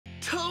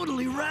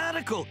totally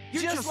radical.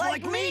 You're just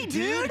like me,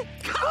 dude.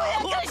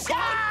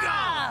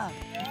 Booyakasha!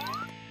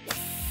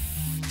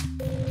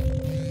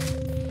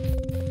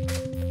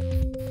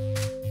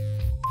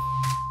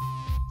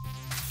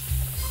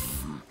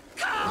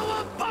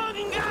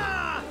 Cowabunga!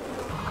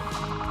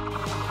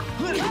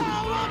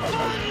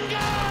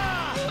 Cowabunga!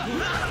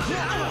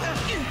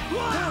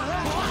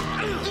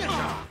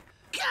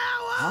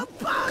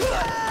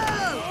 Cowabunga!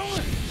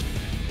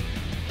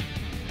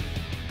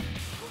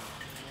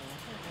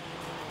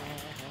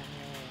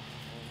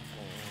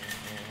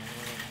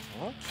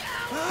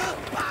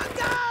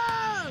 Cowabunga!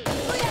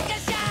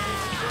 Booyakasha!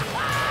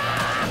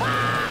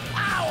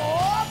 Ow!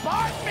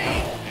 Pardon me!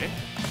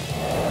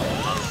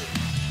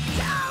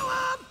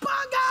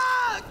 Cowabunga!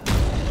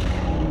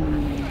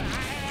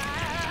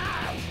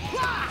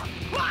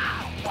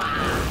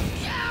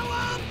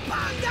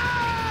 Cowabunga!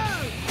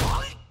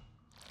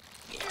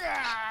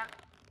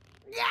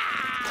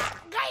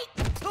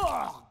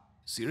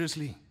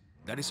 Seriously?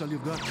 That is all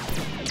you've got?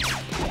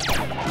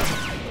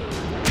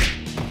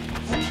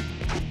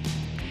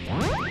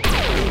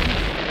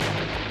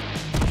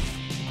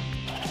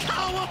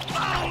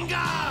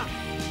 Cowabunga!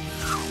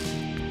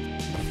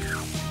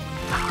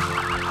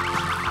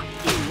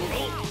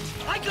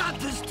 I got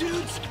this,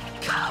 dudes!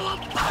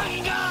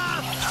 Cowabunga!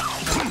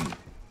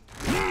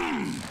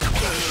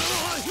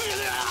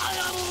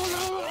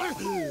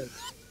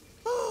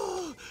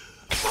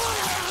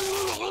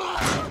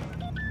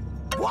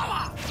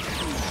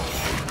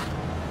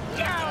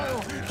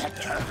 The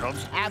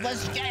turtles have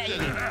escaped!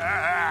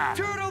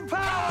 Turtle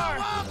power!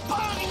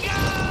 Cowabunga!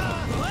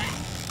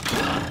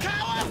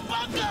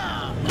 Cowabunga!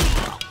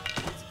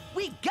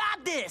 We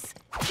got this!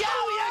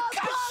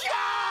 Booyakasha!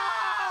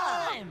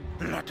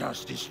 Let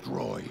us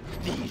destroy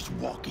these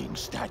walking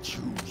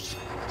statues.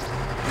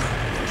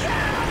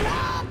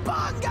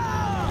 Cowabunga!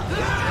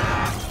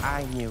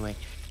 I knew it.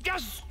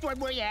 Just when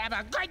we have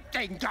a good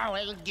thing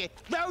going,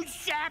 those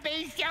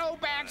shabby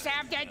showbacks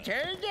have to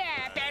turn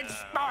up and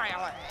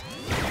spoil it.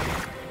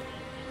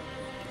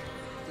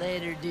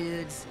 Later,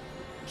 dudes.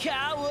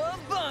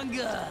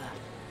 Cowabunga!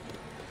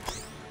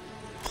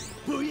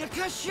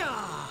 Booyakasha!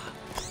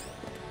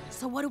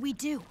 So what do we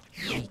do?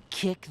 We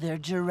kick their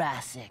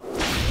Jurassic.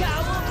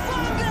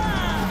 Cowabunga!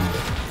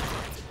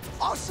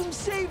 Awesome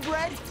save,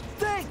 Red!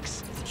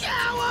 Thanks!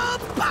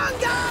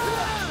 Cowabunga!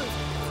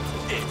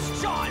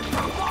 It's time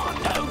for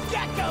Mondo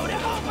Gecko to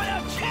open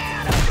a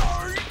can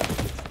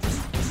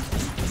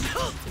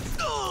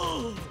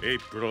of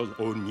April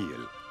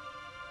O'Neil,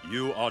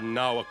 you are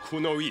now a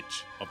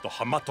kunoichi of the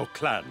Hamato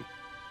clan.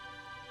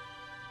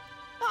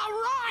 All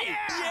right!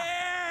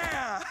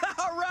 Yeah!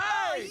 All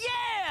right!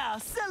 Yeah!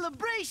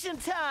 Celebration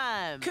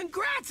time!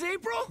 Congrats,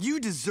 April! You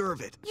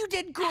deserve it. You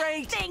did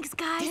great! Thanks,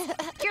 guys.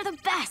 You're the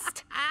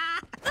best.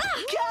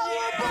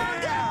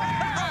 Cowabunga!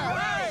 All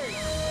right!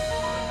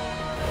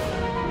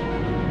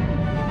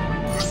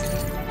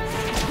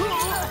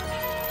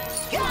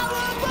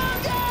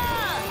 Cowabunga!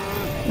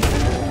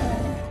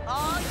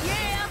 Oh,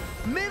 yeah!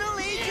 Middle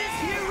Ages,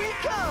 here we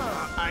come!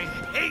 I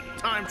hate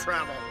time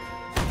travel.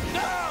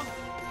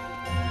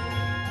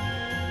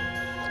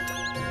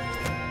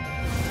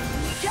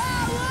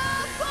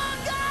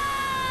 Cowabunga!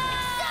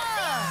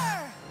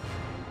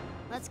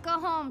 Let's go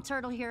home,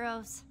 turtle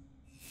heroes.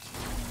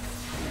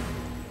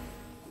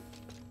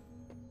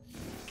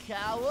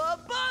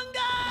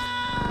 Cowabunga!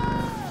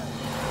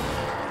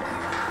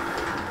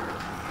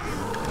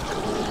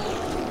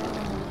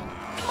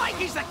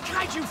 Mikey's the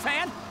kaiju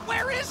fan!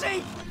 Where is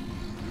he?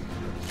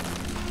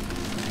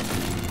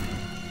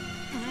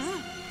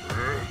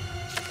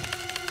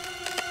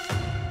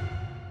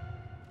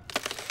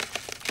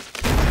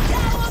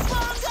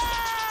 Cowabunga!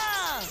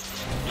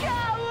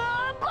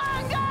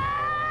 Cowabunga!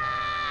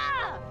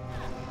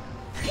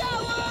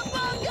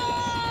 Cowabunga!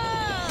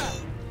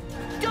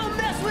 Don't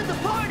mess with the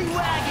party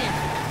wagon!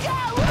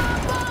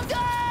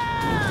 Cowabunga!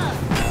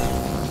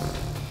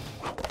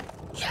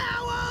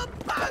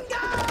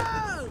 Cowabunga!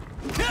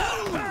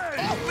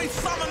 Off me,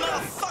 summon,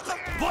 motherfucker!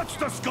 Watch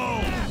the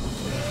skull!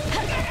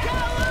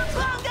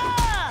 Cowabunga!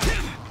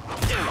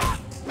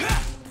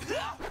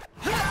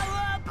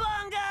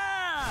 Cowabunga!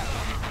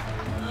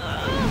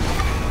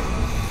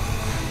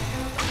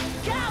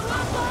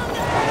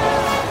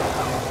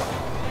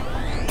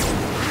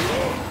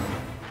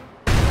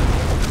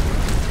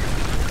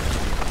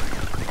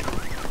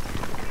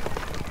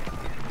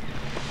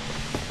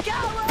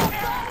 Cowabunga!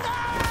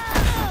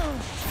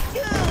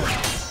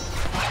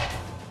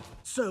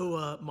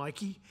 So,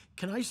 Mikey,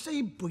 can I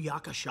say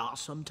Booyakasha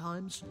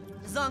sometimes?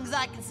 As long as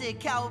I can say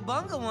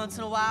Cowabunga once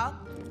in a while.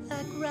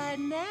 Like right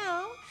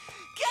now.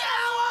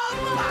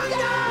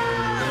 Cowabunga!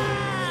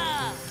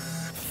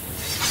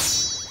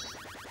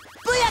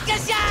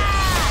 Booyakasha!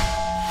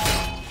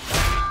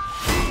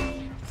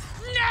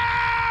 No!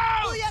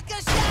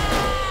 Booyakasha!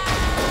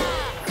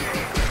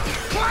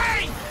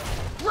 Wait!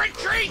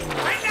 Retreat!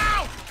 Right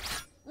now!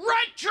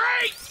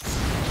 Retreat!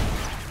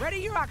 Ready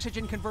your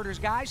oxygen converters,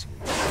 guys.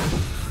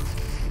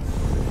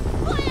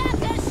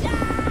 Booyakasha!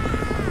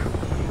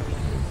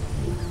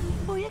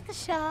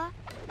 Booyakasha!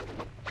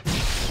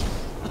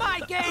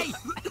 Mikey!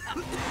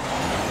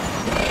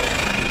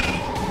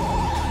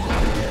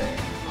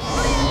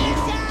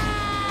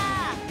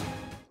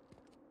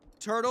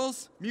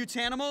 Turtles,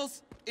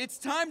 mutanimals, it's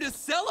time to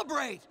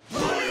celebrate!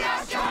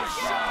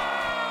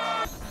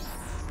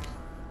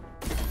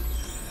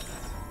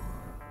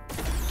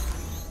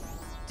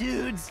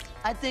 Dudes,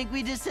 I think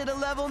we just hit a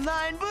level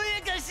 9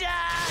 Booyakasha!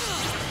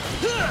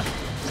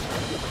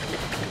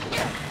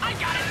 I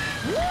got it!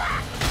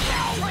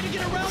 Try to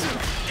get around him!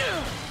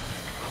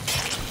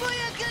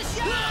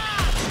 Booyakasha!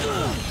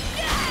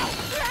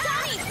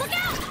 Johnny, look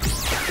out!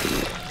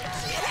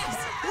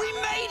 We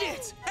made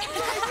it!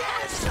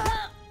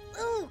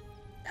 Ooh,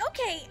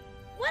 okay.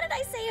 What did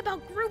I say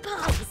about group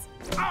hugs?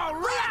 All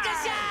right!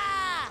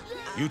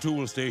 You two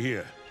will stay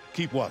here.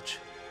 Keep watch.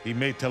 He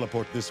may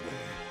teleport this way.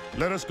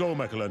 Let us go,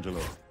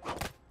 Michelangelo.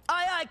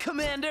 Aye, aye,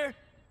 Commander!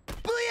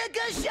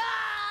 Booyakasha!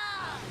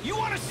 You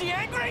want to see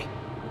angry?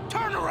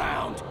 Turn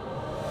around!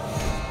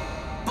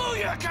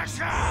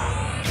 Booyakasha!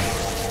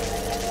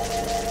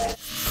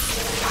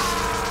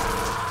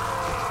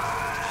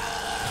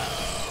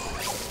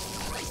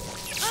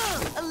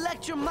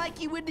 Electro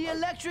Mikey with the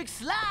electric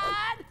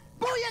slide!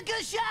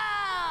 Booyakasha!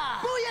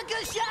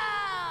 Booyakasha!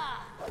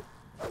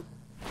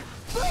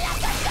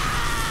 Booyakasha!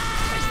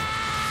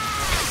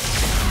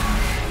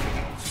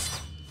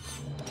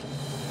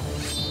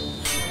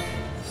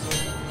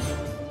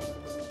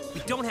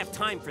 We don't have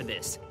time for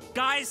this.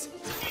 Guys,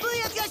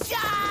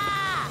 Booyakasha!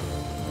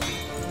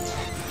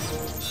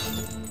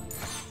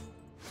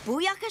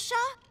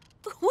 Booyakasha?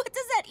 What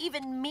does that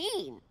even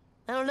mean?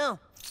 I don't know,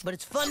 but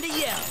it's fun to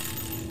yell.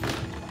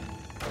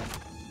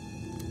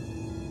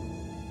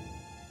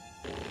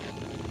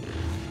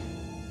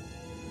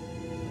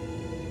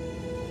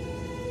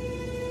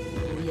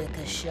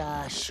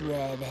 Booyakasha,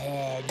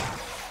 Shredhead.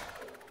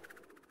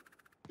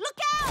 Look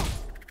out!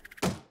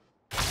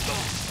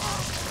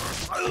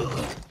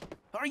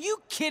 are you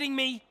kidding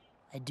me?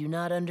 I do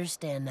not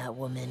understand that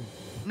woman.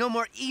 No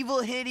more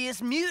evil,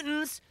 hideous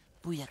mutants.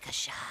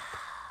 Booyakasha.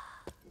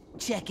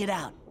 Check it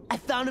out. I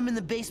found him in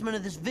the basement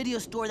of this video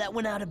store that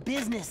went out of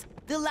business.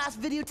 The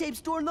last videotape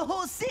store in the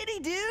whole city,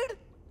 dude.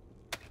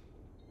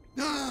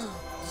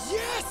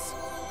 Yes!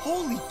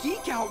 Holy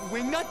geek out,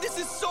 Wingnut! This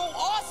is so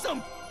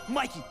awesome!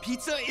 Mikey,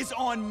 pizza is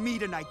on me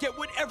tonight. Get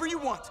whatever you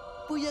want.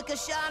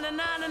 Booyakasha, na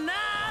na na na.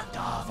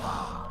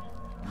 Dava,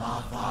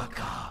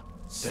 Mavaka,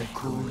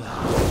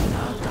 Sekula,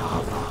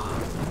 Nadava,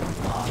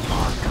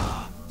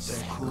 Mavaka,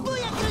 Sekula.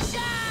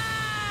 Booyakasha!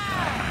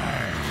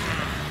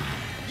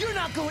 You're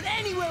not going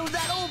anywhere with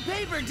that old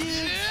paper,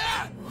 dude.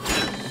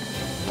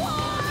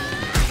 Whoa.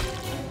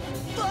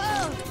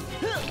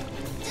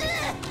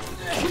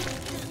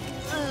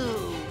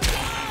 Ooh.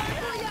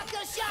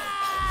 Booyakasha!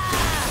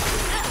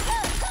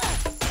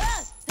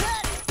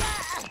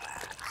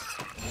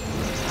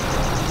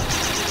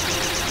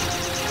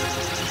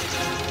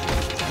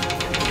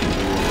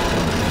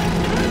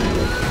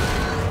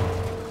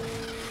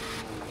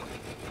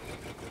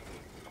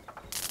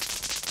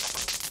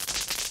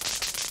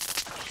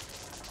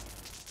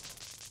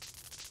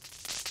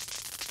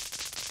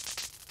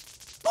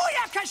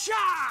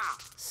 Booyakasha!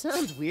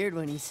 Sounds weird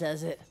when he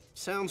says it.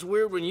 Sounds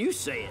weird when you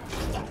say it.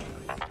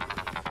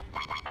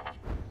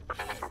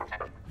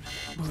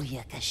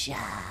 Booyakasha.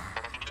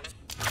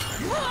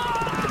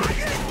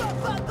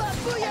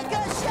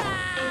 Booyakasha!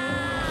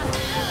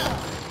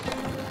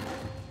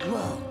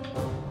 Whoa.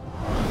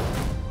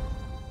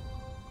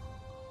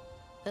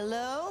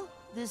 Hello?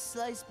 This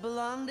slice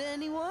belong to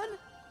anyone?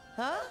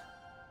 Huh?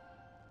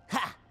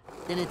 Ha!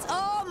 Then it's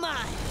all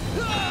mine!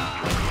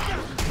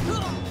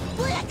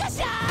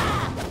 Booyakasha!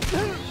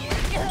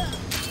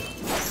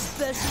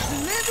 Special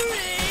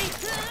delivery!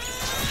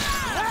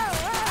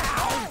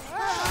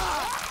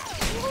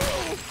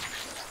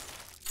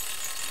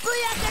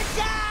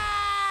 Booyakasha!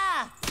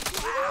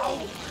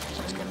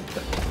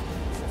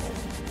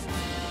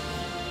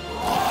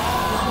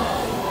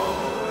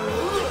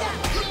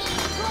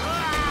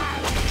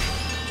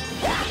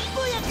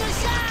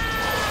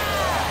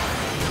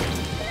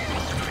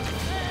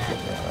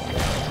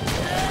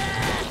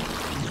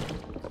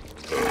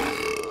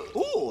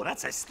 Ooh,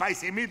 that's a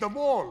spicy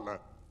meatball.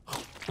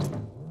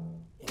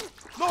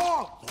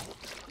 No!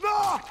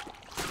 No!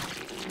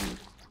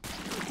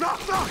 No!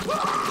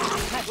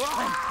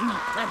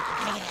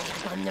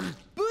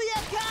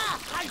 Booyaka!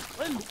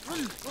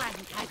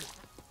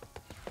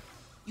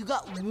 You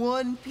got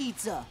one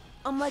pizza.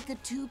 I'm like a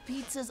 2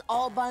 pizzas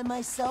all by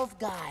myself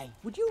guy.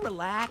 Would you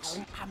relax?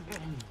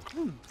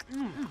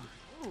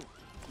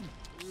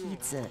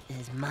 Pizza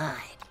is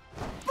mine.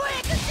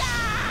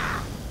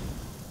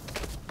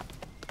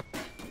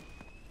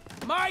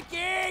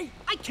 Mikey!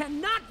 I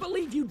cannot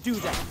believe you do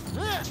that.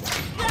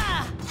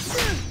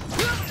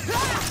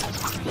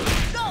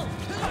 Go!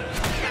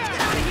 Get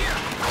out of here!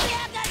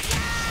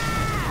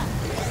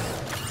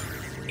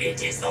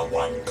 It is the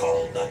one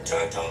called the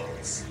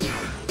Turtles.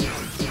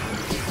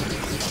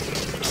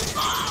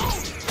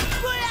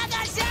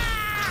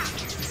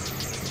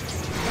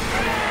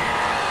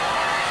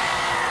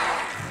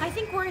 I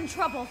think we're in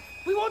trouble.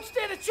 We won't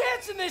stand a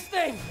chance in this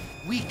thing!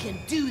 We can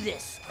do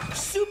this!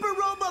 Super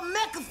Robo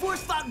Mecha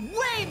Force fought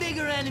way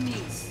bigger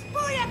enemies!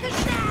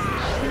 Booyakasha!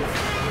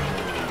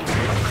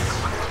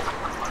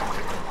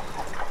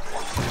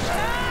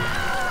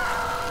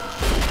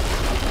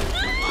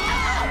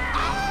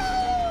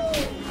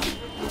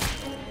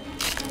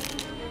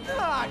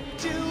 Ah,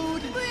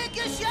 dude!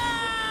 Booyakasha!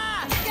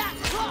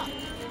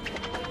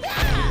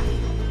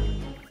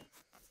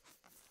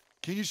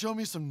 Can you show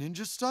me some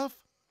ninja stuff?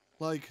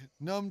 Like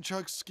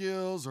nunchuck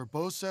skills or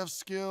bow staff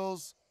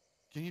skills?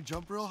 Can you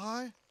jump real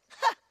high?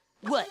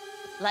 What?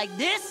 Like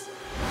this?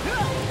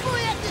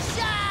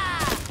 Booyakasha!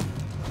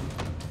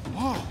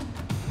 Whoa,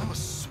 that was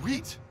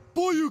sweet.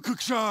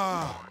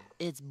 Booyakasha!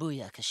 It's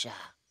Booyakasha.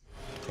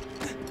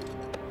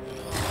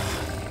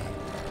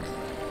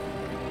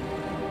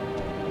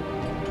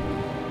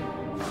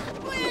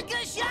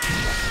 Booyakasha!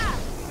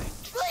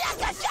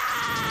 Booyakasha!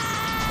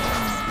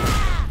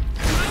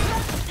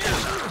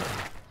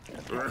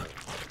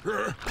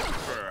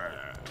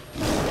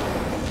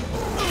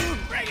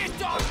 Bring it,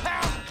 dog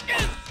pound!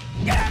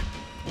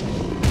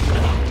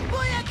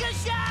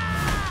 Booyakasha!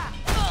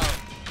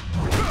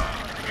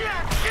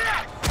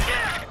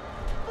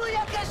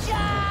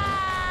 Booyakasha!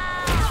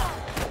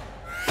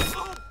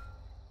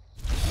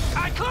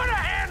 I could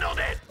have handled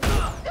it!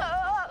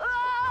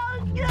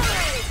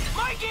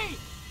 Mikey!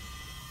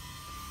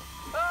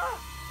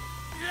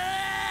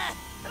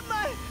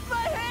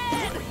 My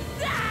head!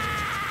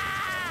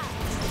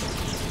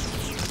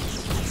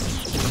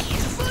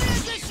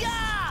 Booyakasha!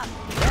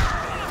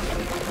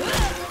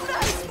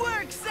 Nice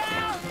work,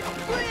 Sal!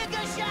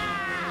 Booyakasha!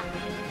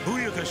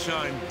 Booyakasha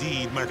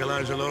indeed,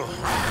 Michelangelo.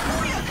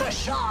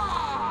 Booyakasha!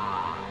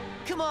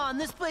 Come on,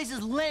 this place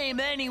is lame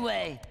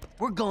anyway.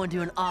 We're going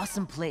to an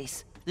awesome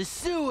place. The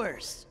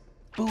sewers.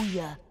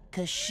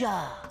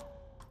 Booyakasha.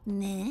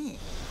 Nah.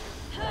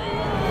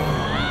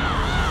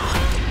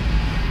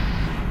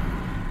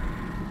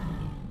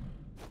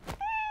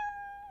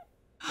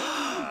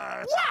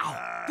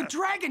 Wow! The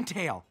dragon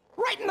tail!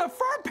 Right in the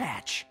fur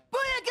patch!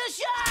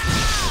 Booyakasha!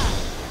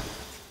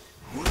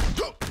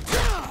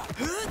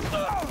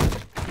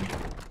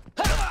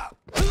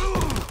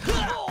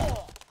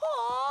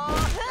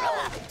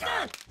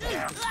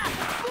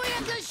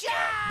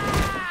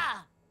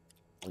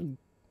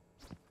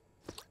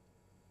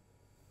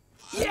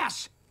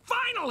 Yes!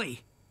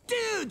 Finally!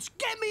 Dudes,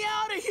 get me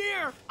out of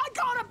here! I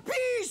gotta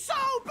pee so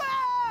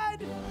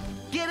bad!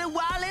 Get it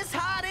while it's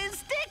hot and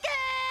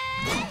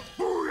sticky!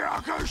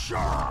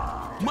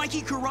 Booyakasha!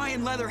 Mikey, Karai,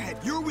 and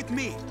Leatherhead, you're with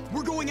me.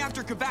 We're going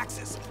after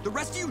Catcphrases. The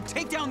rest of you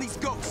take down these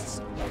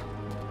ghosts.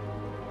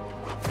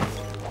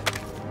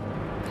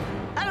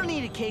 I don't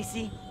need it,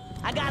 Casey.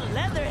 I got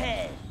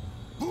Leatherhead.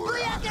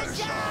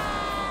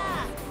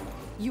 Booyakasha!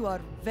 You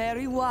are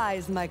very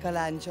wise,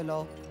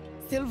 Michelangelo.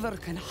 Silver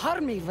can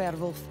harm a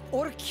werewolf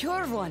or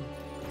cure one.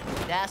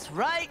 That's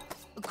right.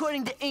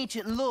 According to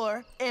ancient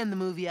lore and the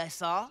movie I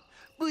saw,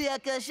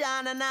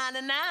 Booyakasha na na na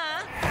na.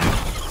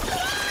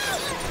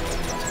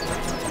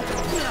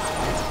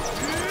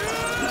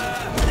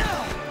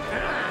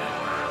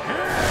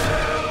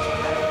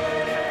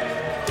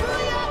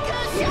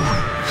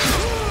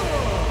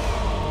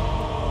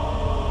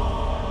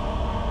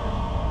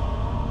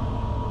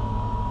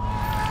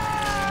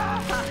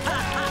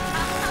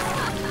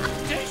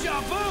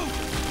 Deja vu!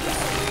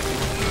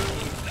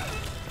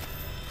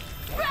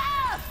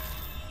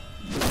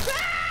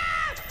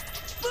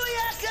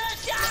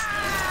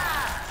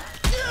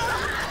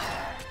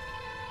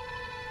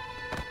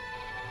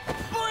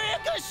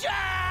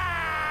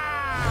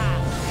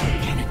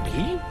 Can it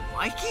be?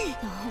 Mikey?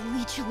 The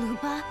holy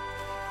Chalupa?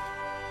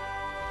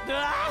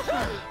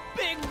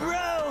 Big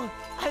bro!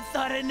 I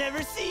thought I'd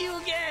never see you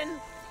again!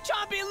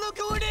 Chompy, look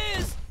who it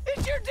is!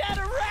 It's your dad,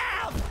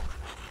 Ralph!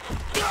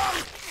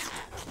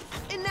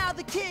 And now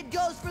the kid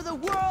goes for the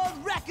world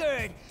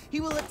record! He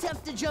will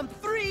attempt to jump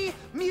 3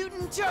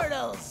 mutant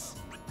turtles!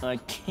 I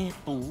can't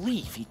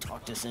believe he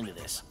talked us into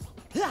this.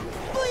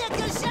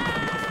 Booyakasha!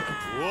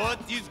 What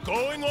is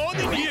going on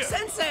in here?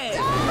 Sensei!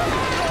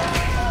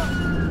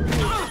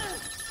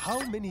 How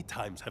many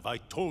times have I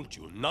told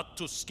you not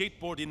to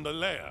skateboard in the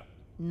lair?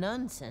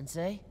 None,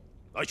 Sensei.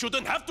 I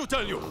shouldn't have to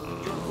tell you.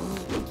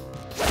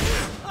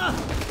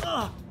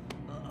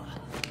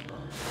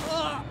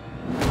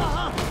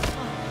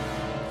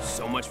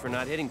 So much for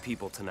not hitting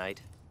people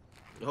tonight.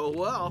 Oh,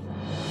 well.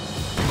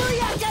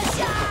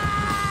 Booyakasha!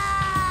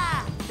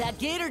 That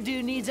gator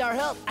dude needs our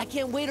help. I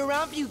can't wait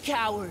around for you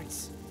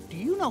cowards. Do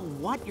you know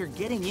what you're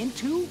getting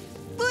into?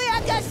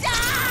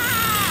 Booyakasha!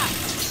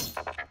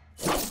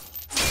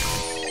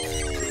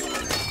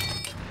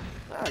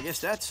 Well, I guess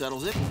that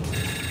settles it.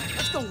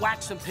 Let's go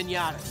whack some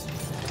piñatas.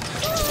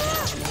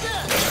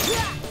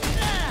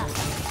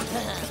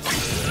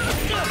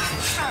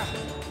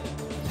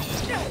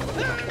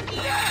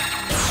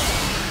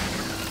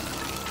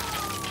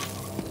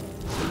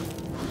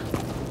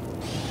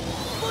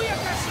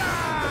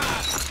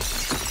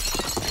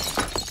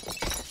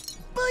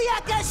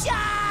 Booyakasha!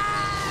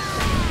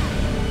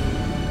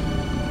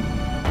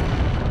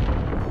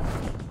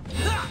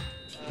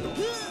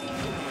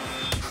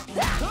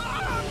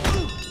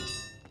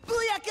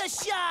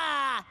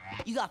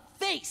 You got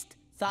faced.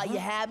 Thought you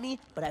had me,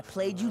 but I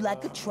played you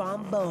like a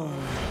trombone.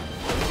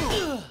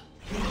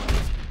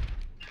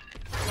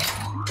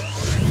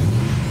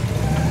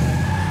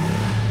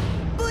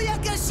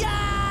 Booyakasha!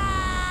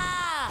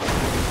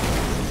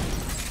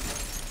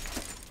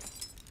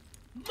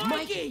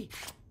 Mikey!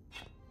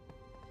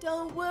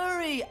 Don't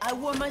worry, I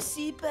wore my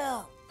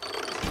seatbelt.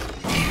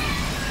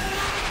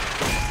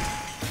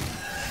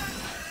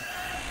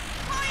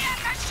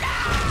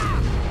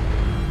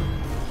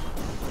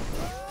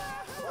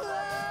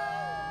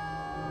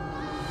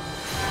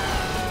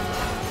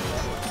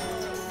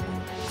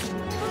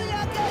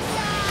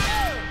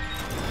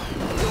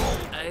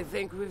 I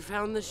think we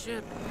found the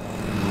ship.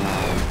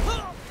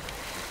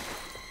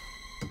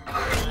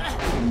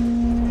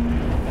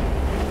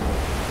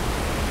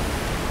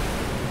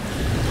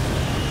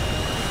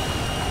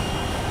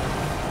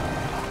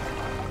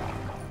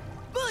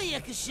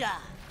 Booyakasha!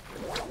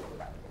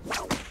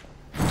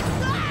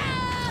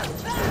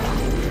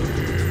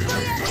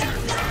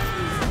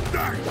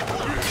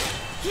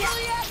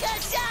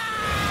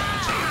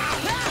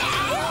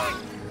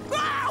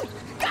 Whoa!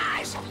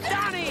 Guys!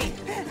 Donnie!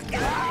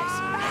 Guys!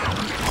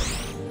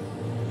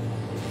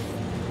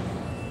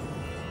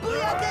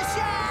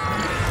 Booyakasha!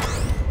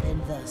 And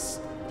thus,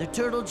 the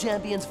Turtle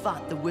Champions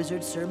fought the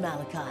wizard Sir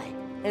Malachi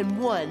and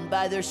won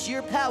by their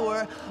sheer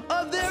power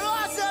of their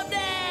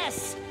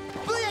awesomeness!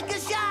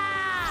 Booyakasha!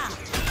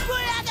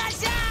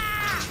 Booyakasha!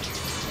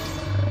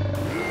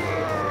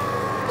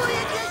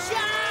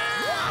 Booyakasha!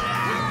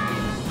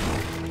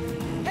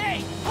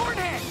 Hey,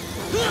 Hornhead!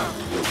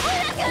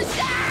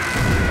 Booyakasha!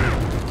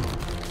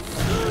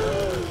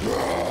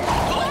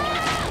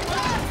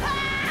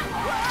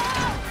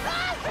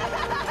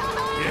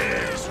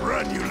 Yes,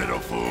 run, you little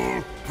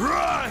fool!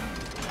 Run!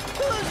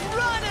 Who's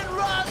running,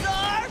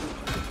 Razar?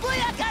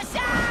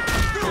 Booyakasha!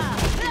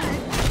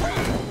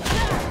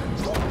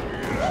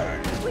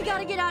 We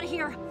gotta get out of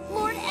here.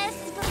 Lord S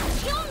is gonna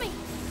kill me.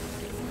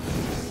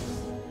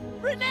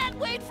 Renette,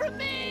 wait for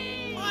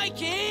me!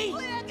 Mikey!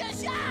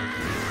 Booyakasha!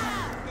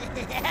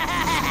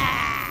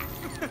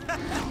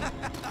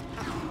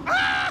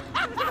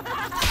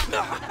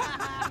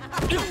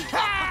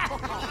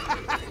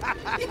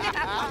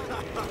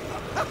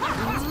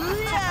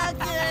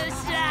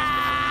 Booyakasha!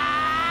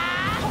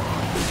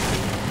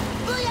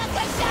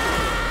 Booyakasha!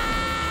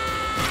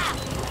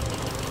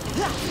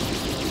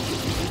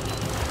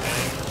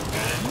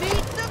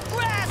 Meet the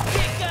grass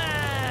kicker!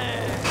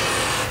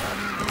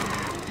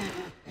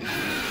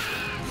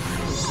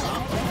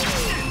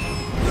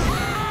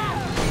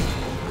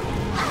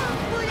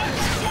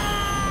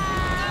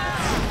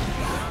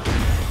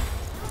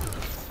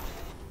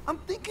 I'm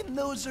thinking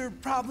those are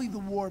probably the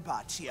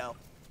warbots, yo.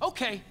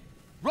 Okay,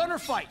 run or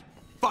fight?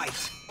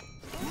 Fight!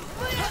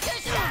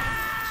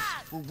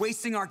 We're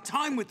wasting our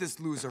time with this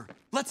loser.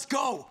 Let's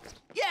go!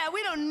 Yeah,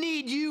 we don't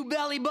need you,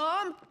 Belly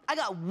Bomb. I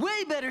got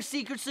way better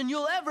secrets than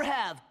you'll ever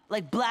have,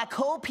 like black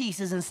hole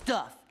pieces and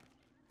stuff.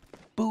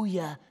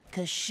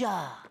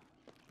 Booyakasha.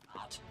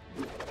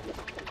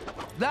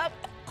 That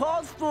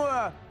calls for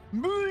a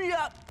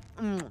Booyakasha!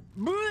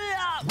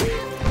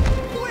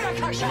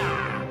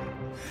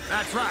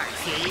 That's right,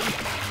 see?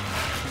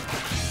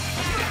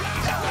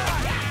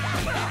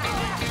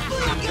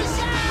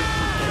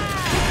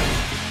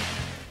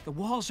 The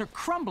walls are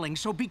crumbling,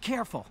 so be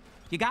careful.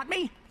 You got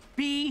me?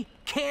 Be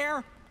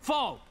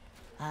careful.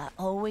 I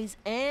always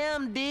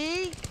am,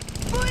 D.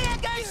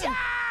 Booyakasha!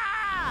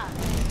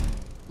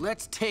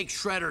 Let's take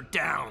Shredder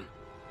down.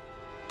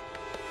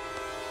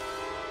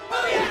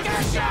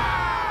 Booyakasha!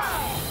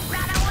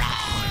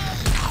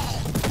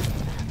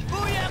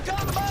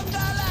 Booyakabunga!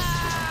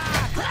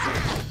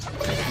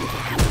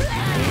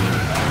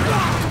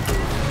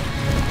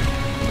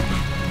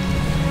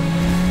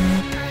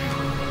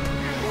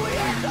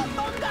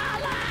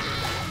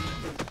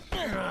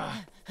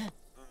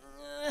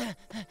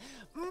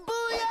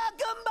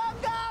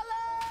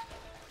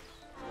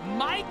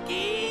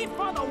 Mikey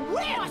for the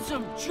win!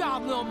 Awesome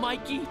job, little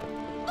Mikey!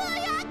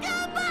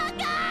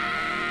 Booyakabunga!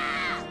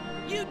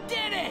 You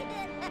did it!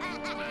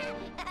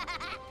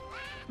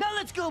 Now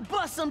let's go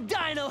bust some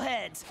dino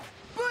heads!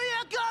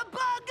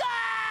 Booyakabunga!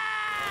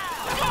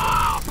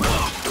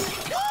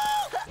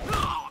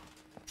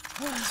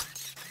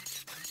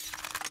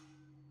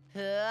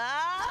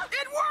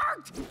 It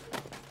worked!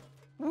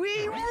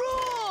 We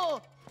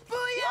rule!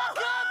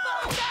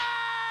 Booyakabunga!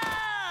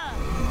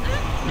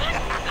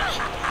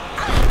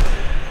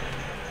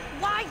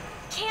 Why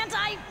can't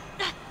I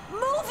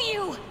move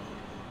you?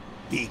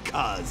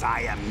 Because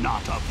I am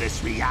not of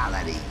this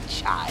reality,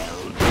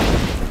 child.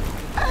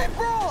 Hey,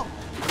 bro!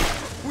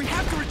 We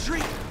have to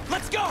retreat.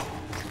 Let's go!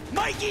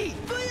 Mikey!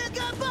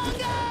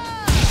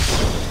 Booyakabunga!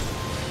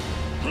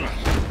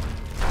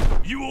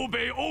 You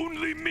obey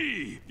only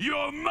me,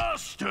 your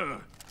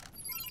master!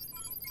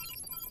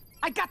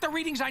 I got the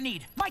readings I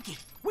need. Mikey,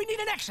 we need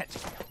an exit.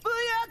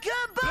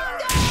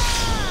 Booyakabunga!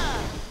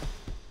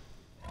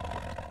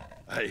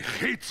 I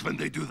hate when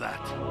they do that.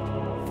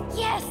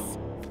 Yes!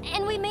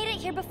 And we made it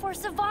here before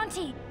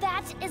Savanti.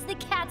 That is the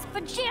cat's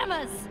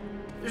pajamas.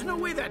 There's no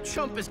way that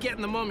chump is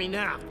getting the mummy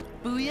now.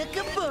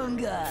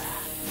 Booyakabunga!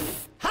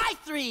 High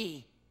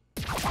three!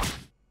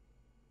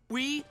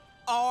 We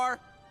are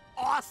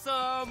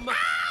awesome!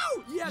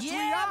 Ow! Yes, Yeah,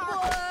 we are!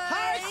 boy!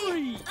 High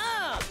three!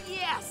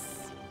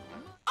 Yes!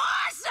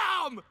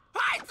 Awesome!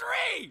 High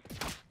three!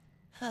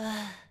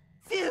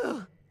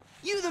 Phew!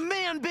 You the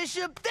man,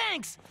 Bishop!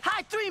 Thanks!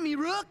 High three, me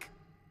rook!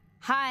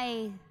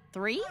 High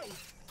three?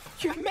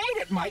 You made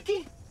it,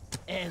 Mikey!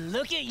 And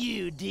look at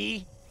you,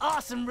 D.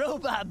 Awesome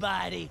robot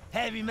body.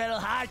 Heavy metal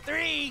high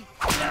three.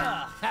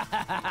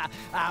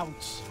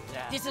 Ouch.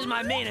 This is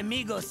my main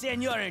amigo,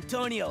 Senor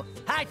Antonio.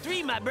 High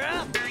three, my bro.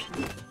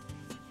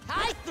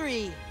 High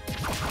three.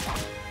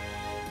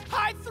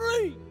 High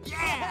three!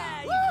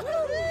 Yeah!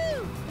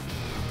 Woo-hoo-hoo!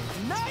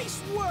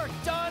 Nice work,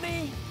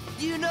 Donnie.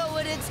 Do you know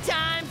what it's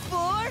time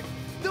for?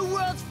 The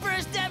world's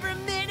first ever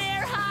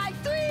mid-air high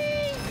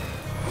three.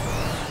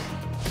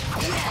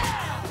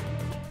 Yeah!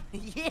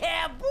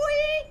 Yeah,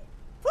 boy!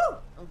 Whew!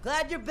 I'm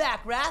glad you're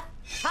back, Raph.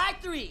 High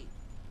three.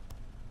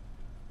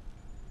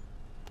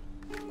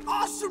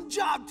 Awesome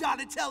job,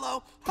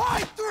 Donatello!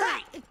 High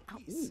three!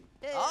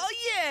 Oh,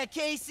 yeah,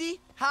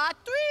 Casey. High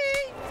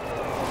three.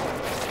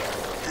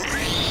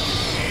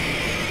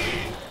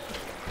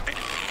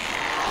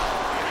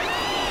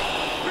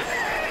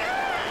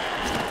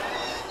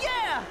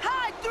 Yeah,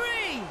 high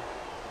three.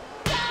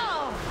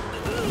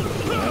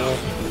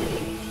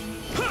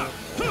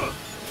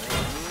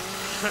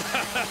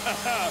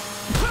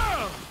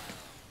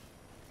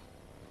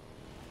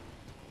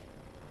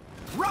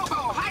 Robo,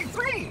 high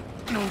three!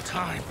 No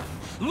time.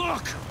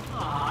 Look!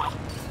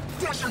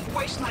 Desert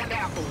wasteland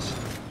apples!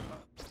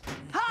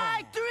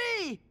 High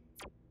three.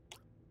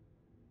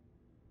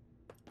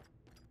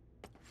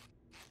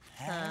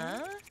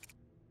 Huh?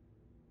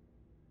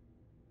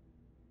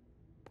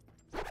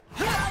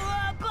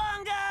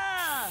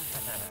 Cowabunga!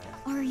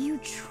 Are you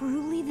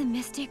truly the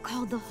mystic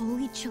called the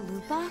Holy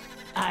Chalupa?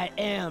 I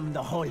am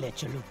the Holy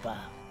Chalupa.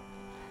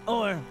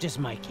 Or just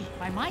Mikey.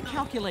 By my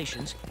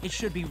calculations, it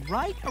should be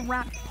right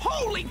around...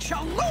 Holy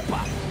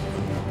Chalupa!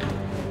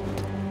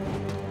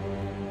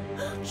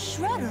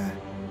 Shredder!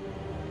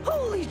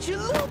 Holy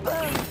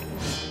Chalupa!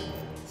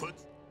 What?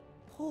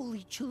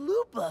 Holy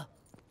Chalupa!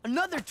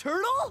 Another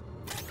turtle?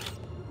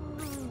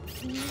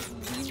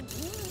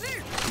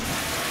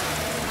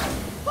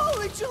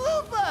 Holy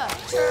Chalupa!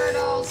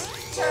 Turtles!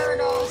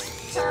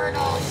 Turtles!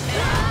 Turtles!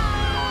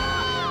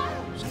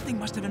 Something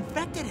must have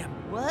infected him.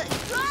 What?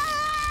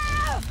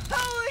 Ah!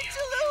 Holy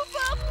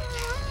Chalupa!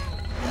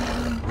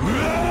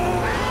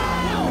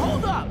 Whoa,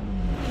 hold up!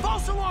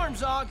 False alarm,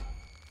 Zog!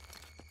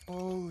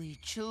 Holy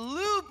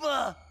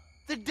Chalupa!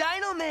 The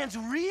Dino Man's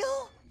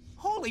real?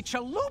 Holy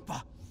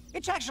Chalupa!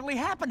 It's actually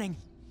happening!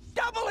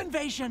 Double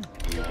invasion!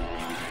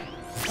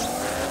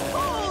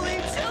 Holy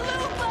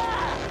Chalupa!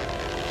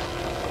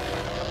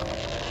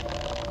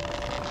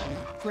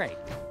 Great.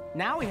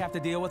 Now we have to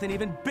deal with an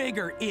even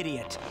bigger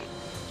idiot.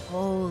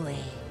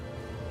 Holy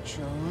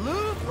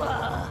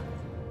Chalupa!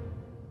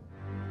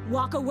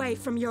 Walk away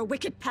from your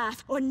wicked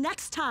path, or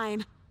next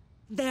time,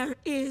 there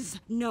is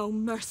no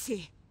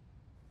mercy.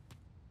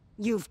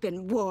 You've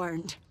been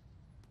warned.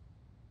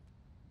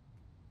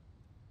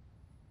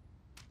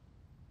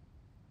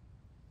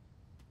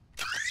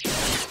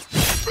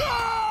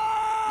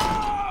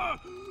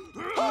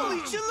 Holy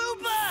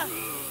Chalupa!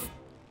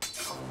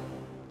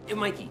 Hey,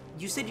 Mikey,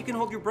 you said you can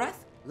hold your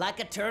breath? Like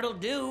a turtle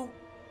do.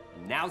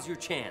 Now's your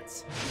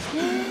chance.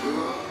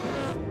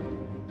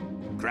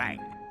 Krang,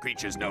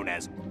 creatures known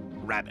as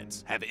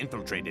rabbits, have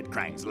infiltrated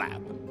Krang's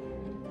lab.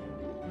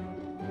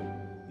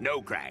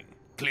 No Krang,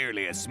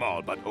 clearly a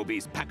small but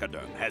obese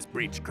pachyderm, has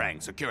breached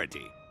Krang's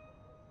security.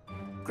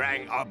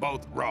 Krang are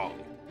both wrong.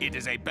 It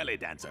is a belly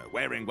dancer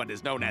wearing what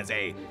is known as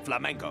a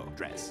flamenco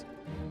dress.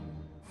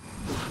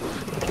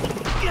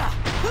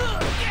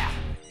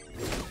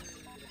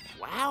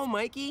 Wow,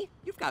 Mikey,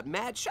 you've got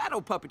mad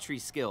shadow puppetry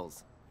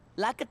skills.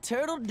 Like a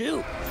turtle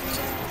do.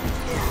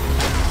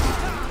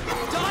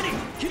 Donnie,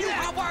 can you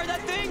hotwire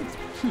that thing?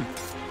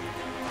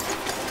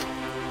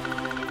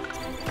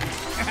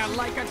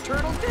 Like a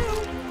turtle do.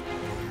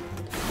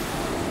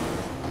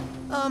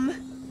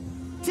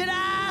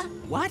 Ta-da!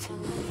 What?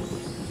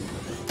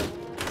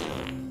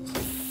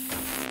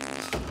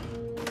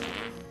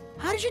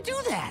 How did you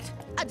do that?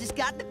 I just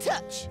got the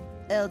touch.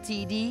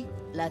 LTD,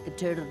 like a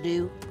turtle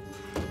do.